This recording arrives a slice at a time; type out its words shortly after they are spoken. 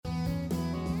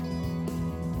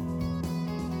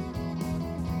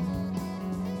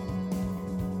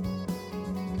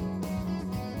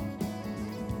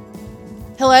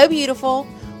Hello, beautiful.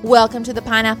 Welcome to the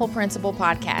Pineapple Principle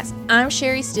Podcast. I'm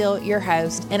Sherry Steele, your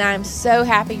host, and I'm so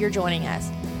happy you're joining us.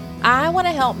 I want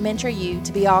to help mentor you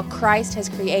to be all Christ has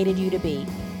created you to be,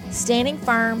 standing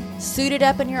firm, suited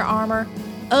up in your armor,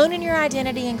 owning your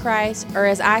identity in Christ, or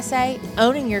as I say,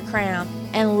 owning your crown,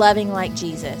 and loving like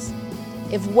Jesus.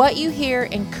 If what you hear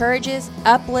encourages,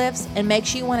 uplifts, and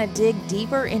makes you want to dig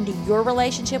deeper into your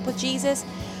relationship with Jesus,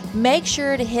 make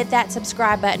sure to hit that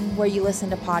subscribe button where you listen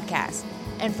to podcasts.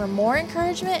 And for more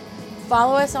encouragement,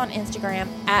 follow us on Instagram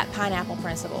at Pineapple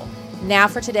Principle. Now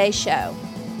for today's show.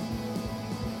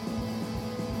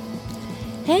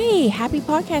 Hey, happy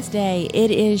podcast day. It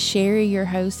is Sherry, your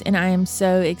host, and I am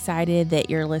so excited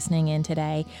that you're listening in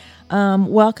today.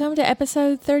 Welcome to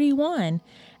episode 31.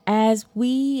 As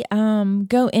we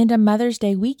go into Mother's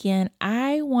Day weekend,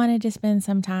 I wanted to spend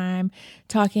some time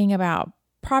talking about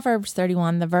Proverbs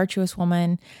 31, the virtuous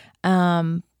woman.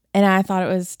 And I thought it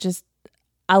was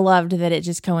I loved that it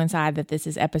just coincided that this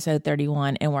is episode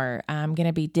 31 and we're going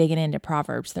to be digging into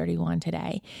Proverbs 31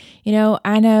 today. You know,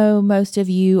 I know most of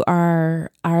you our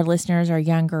listeners are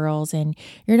young girls and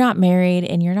you're not married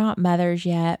and you're not mothers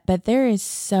yet, but there is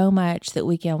so much that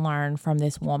we can learn from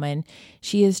this woman.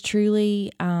 She is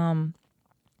truly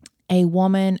a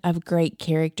woman of great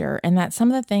character. And that's some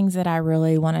of the things that I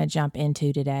really want to jump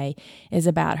into today is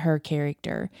about her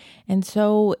character. And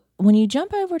so when you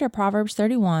jump over to Proverbs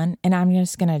 31, and I'm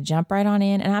just going to jump right on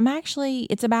in, and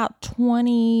it's about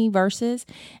 20 verses,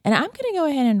 and I'm going to go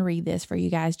ahead and read this for you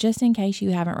guys just in case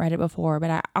you haven't read it before, but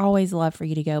I always love for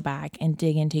you to go back and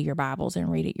dig into your Bibles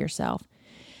and read it yourself.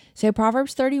 So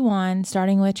Proverbs 31,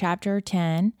 starting with chapter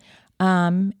 10,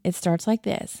 it starts like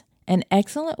this. An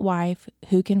excellent wife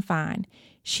who can find?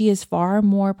 She is far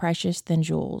more precious than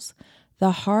jewels.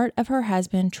 The heart of her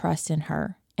husband trusts in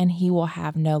her, and he will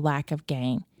have no lack of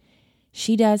gain.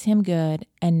 She does him good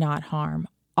and not harm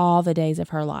all the days of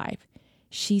her life.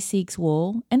 She seeks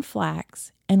wool and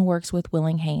flax and works with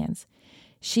willing hands.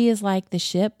 She is like the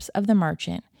ships of the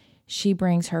merchant. She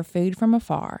brings her food from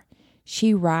afar.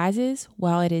 She rises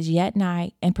while it is yet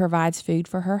night and provides food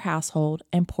for her household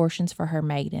and portions for her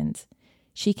maidens.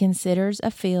 She considers a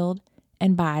field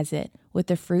and buys it. With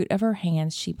the fruit of her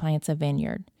hands she plants a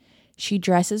vineyard. She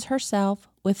dresses herself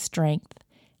with strength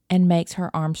and makes her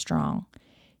arm strong.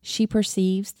 She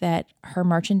perceives that her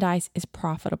merchandise is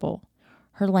profitable.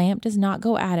 Her lamp does not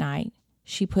go out at night.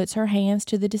 She puts her hands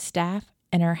to the distaff,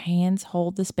 and her hands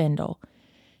hold the spindle.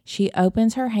 She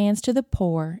opens her hands to the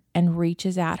poor and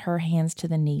reaches out her hands to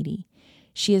the needy.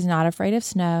 She is not afraid of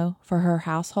snow for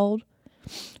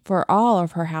all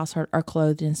of her household are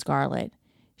clothed in scarlet.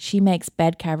 She makes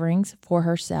bed coverings for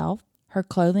herself. Her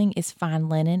clothing is fine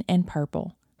linen and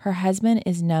purple. Her husband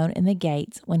is known in the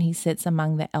gates when he sits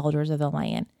among the elders of the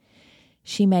land.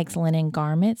 She makes linen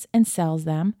garments and sells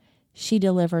them. She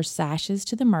delivers sashes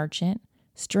to the merchant.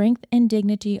 Strength and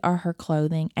dignity are her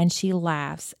clothing, and she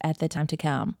laughs at the time to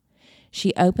come.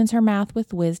 She opens her mouth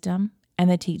with wisdom, and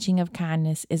the teaching of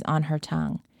kindness is on her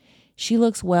tongue. She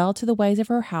looks well to the ways of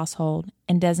her household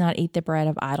and does not eat the bread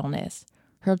of idleness.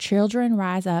 Her children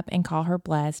rise up and call her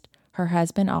blessed, her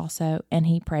husband also, and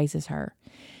he praises her.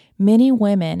 Many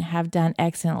women have done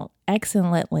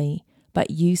excellently,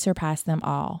 but you surpass them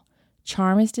all.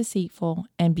 Charm is deceitful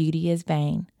and beauty is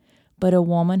vain, but a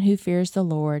woman who fears the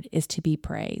Lord is to be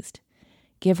praised.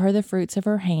 Give her the fruits of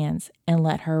her hands and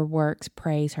let her works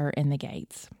praise her in the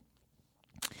gates.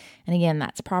 And again,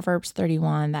 that's Proverbs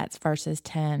 31. That's verses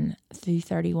 10 through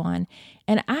 31.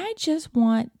 And I just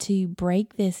want to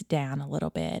break this down a little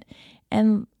bit.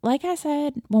 And like I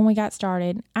said, when we got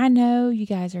started, I know you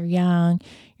guys are young.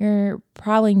 You're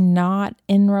probably not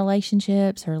in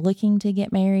relationships or looking to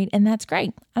get married. And that's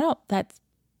great. But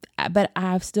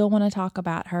I still want to talk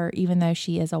about her, even though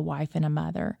she is a wife and a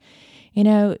mother. You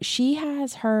know, she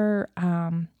has her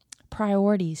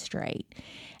priorities straight.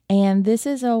 And this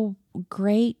is a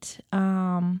great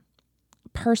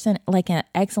person, like an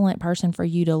excellent person for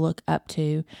you to look up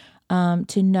to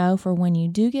know for when you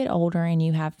do get older and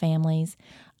you have families,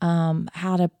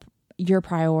 your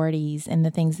priorities and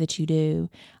the things that you do,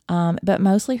 but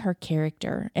mostly her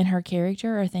character. And her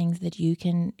character are things that you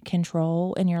can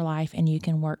control in your life and you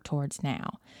can work towards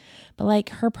now. But like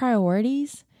her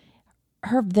priorities,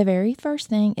 the very first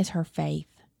thing is her faith.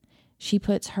 She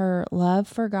puts her love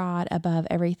for God above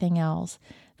everything else.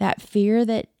 That fear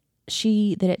that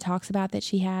it talks about that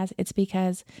she has, it's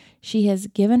because she has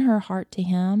given her heart to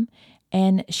him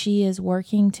and she is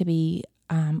working to be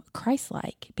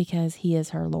Christ-like because he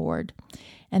is her Lord.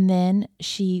 And then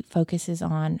she focuses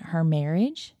on her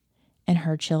marriage and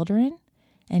her children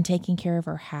and taking care of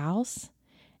her house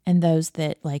and those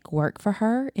that like work for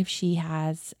her. If she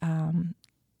has,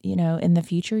 in the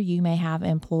future, you may have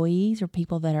employees or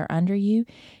people that are under you.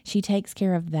 She takes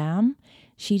care of them.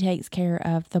 She takes care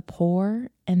of the poor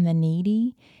and the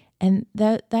needy. And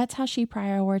that's how she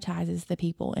prioritizes the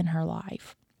people in her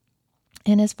life.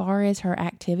 And as far as her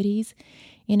activities,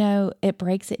 it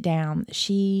breaks it down.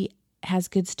 She has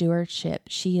good stewardship.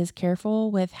 She is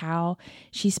careful with how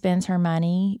she spends her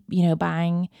money,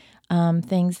 buying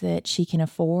things that she can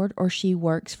afford, or she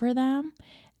works for them.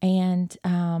 And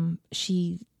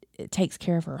she takes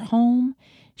care of her home.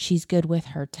 She's good with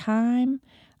her time.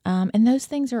 And those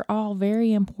things are all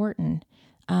very important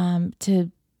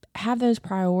to have those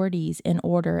priorities in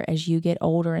order as you get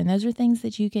older. And those are things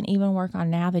that you can even work on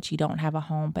now that you don't have a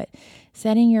home, but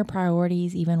setting your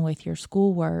priorities even with your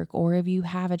schoolwork, or if you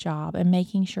have a job, and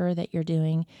making sure that you're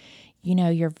doing,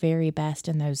 your very best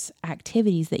in those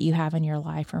activities that you have in your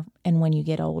life and when you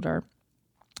get older.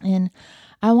 And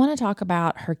I want to talk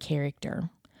about her character,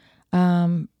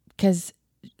 because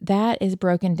that is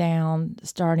broken down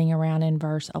starting around in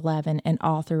verse 11 and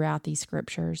all throughout these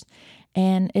scriptures.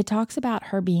 And it talks about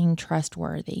her being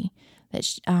trustworthy.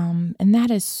 And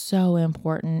that is so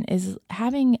important, is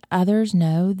having others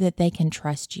know that they can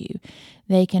trust you.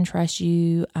 They can trust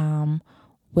you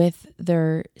with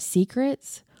their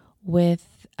secrets,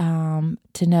 with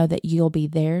to know that you'll be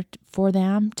there for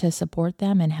them, to support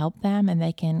them and help them, and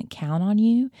they can count on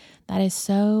you. That is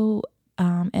so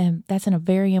and that's a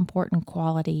very important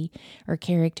quality or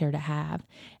character to have.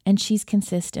 And she's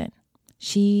consistent.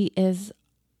 She's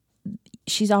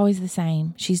always the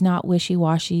same. She's not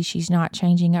wishy-washy. She's not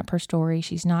changing up her story.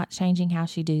 She's not changing how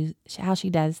she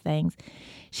does things.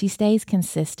 She stays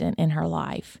consistent in her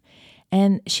life.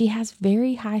 And she has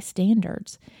very high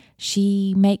standards.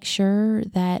 She makes sure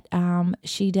that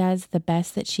she does the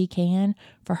best that she can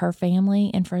for her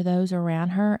family and for those around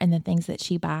her, and the things that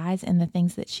she buys and the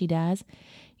things that she does.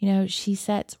 She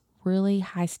sets really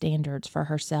high standards for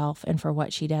herself and for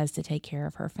what she does to take care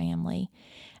of her family.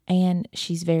 And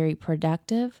she's very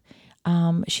productive.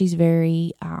 She's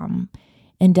very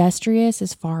industrious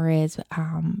as far as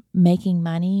making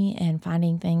money and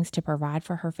finding things to provide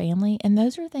for her family. And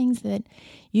those are things that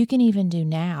you can even do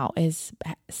now, is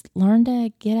learn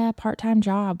to get a part-time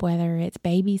job, whether it's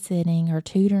babysitting or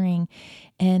tutoring,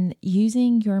 and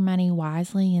using your money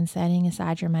wisely and setting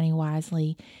aside your money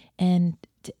wisely, and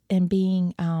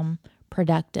being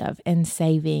productive and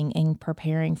saving and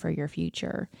preparing for your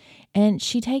future. And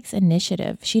she takes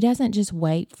initiative. She doesn't just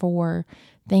wait for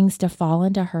things to fall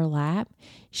into her lap.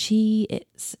 She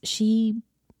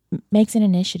makes an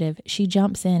initiative. She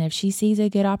jumps in. If she sees a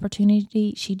good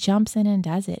opportunity, she jumps in and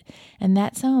does it. And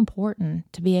that's so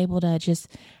important, to be able to just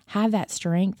have that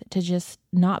strength to just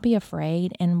not be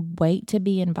afraid and wait to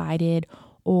be invited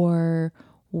or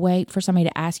wait for somebody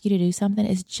to ask you to do something.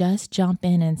 Is just jump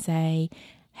in and say,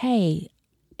 hey,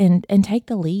 and take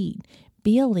the lead.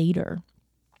 Be a leader.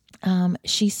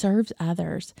 She serves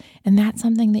others, and that's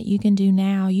something that you can do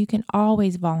now. You can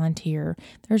always volunteer.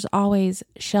 There's always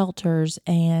shelters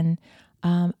and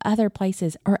other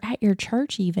places, or at your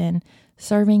church even,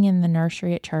 serving in the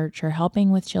nursery at church, or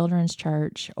helping with children's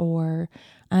church, or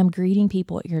greeting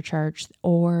people at your church,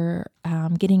 or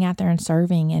getting out there and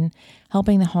serving and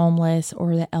helping the homeless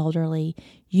or the elderly.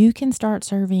 You can start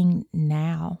serving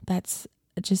now. That's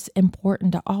just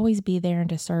important, to always be there and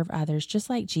to serve others, just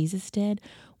like Jesus did.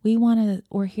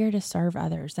 We're here to serve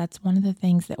others. That's one of the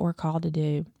things that we're called to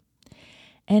do.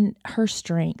 And her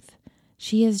strength,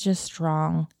 she is just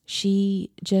strong.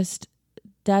 She just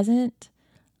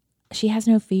she has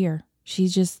no fear.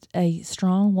 She's just a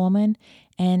strong woman,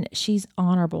 and she's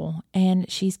honorable, and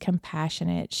she's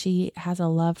compassionate. She has a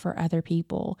love for other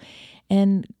people.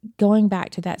 And going back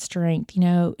to that strength,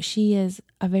 she is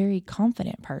a very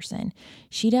confident person.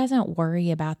 She doesn't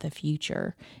worry about the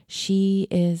future. She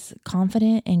is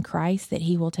confident in Christ that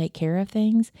He will take care of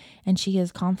things, and she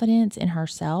has confidence in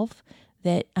herself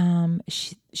that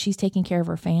she's taking care of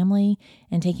her family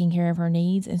and taking care of her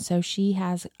needs. And so she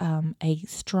has a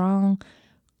strong,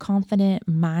 confident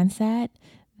mindset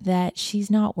that she's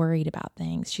not worried about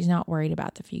things. She's not worried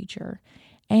about the future.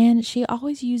 And she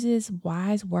always uses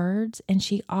wise words, and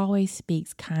she always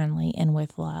speaks kindly and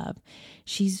with love.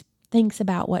 She thinks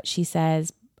about what she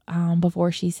says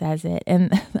before she says it.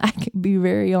 And I can be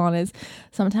very honest,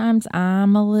 sometimes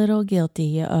I'm a little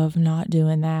guilty of not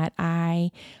doing that.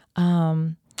 I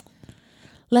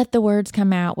let the words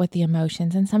come out with the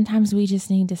emotions, and sometimes we just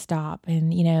need to stop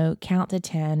and, count to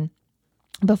 10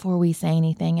 before we say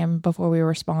anything and before we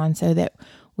respond, so that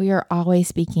we are always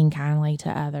speaking kindly to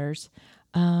others.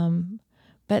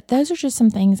 But those are just some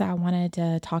things I wanted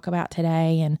to talk about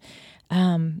today. And,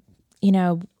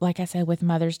 like I said, with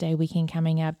Mother's Day weekend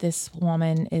coming up, this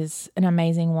woman is an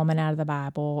amazing woman out of the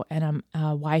Bible and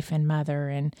a wife and mother.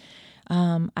 And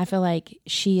I feel like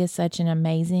she is such an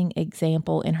amazing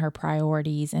example in her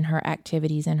priorities and her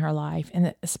activities in her life,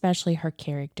 and especially her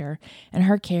character. And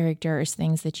her character is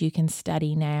things that you can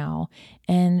study now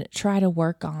and try to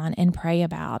work on and pray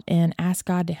about and ask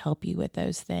God to help you with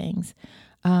those things.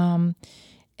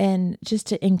 And just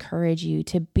to encourage you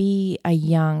to be a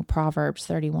young Proverbs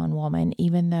 31 woman,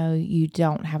 even though you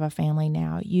don't have a family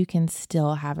now, you can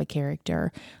still have a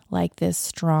character like this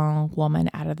strong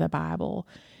woman out of the Bible,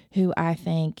 who I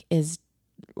think is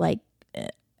like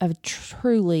a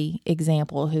truly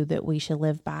example that we should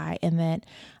live by. And that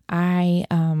I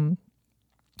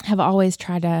have always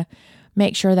tried to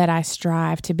make sure that I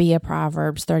strive to be a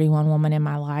Proverbs 31 woman in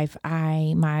my life.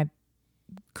 My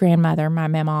grandmother, my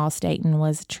Mama Staten,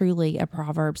 was truly a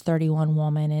Proverbs 31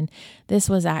 woman. And this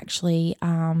was actually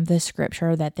the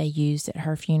scripture that they used at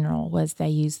her funeral. They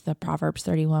used the Proverbs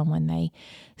 31 when they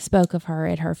spoke of her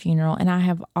at her funeral. And I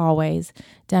have always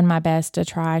done my best to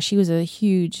try. She was a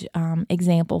huge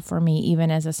example for me, even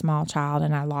as a small child.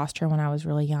 And I lost her when I was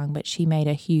really young, but she made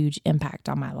a huge impact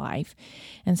on my life.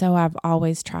 And so I've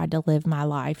always tried to live my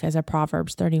life as a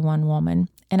Proverbs 31 woman.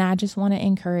 And I just want to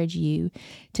encourage you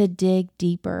to dig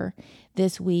deeper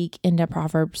this week into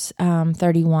Proverbs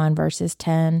 31 verses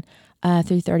 10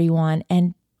 through 31,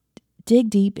 and dig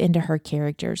deep into her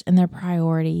characters and their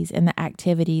priorities and the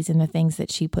activities and the things that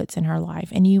she puts in her life.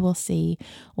 And you will see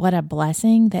what a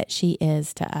blessing that she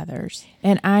is to others.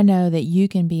 And I know that you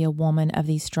can be a woman of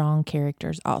these strong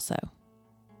characters also.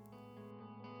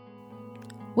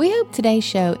 We hope today's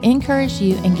show encouraged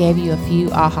you and gave you a few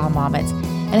aha moments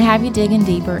and have you digging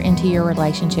deeper into your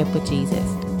relationship with Jesus.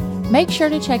 Make sure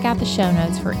to check out the show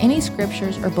notes for any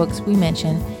scriptures or books we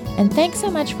mention. And thanks so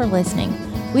much for listening.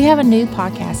 We have a new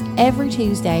podcast every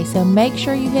Tuesday, so make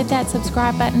sure you hit that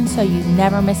subscribe button so you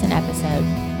never miss an episode.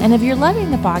 And if you're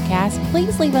loving the podcast,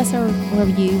 please leave us a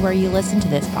review where you listen to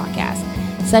this podcast,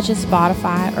 such as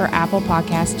Spotify or Apple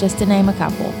Podcasts, just to name a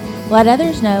couple. Let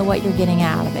others know what you're getting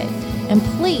out of it. And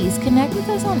please connect with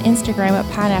us on Instagram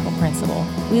at Pineapple Principle.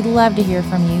 We'd love to hear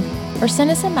from you. Or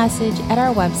send us a message at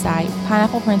our website,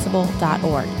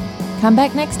 pineappleprinciple.org. Come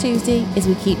back next Tuesday as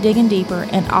we keep digging deeper,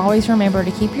 and always remember to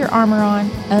keep your armor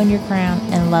on, own your crown,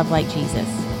 and love like Jesus.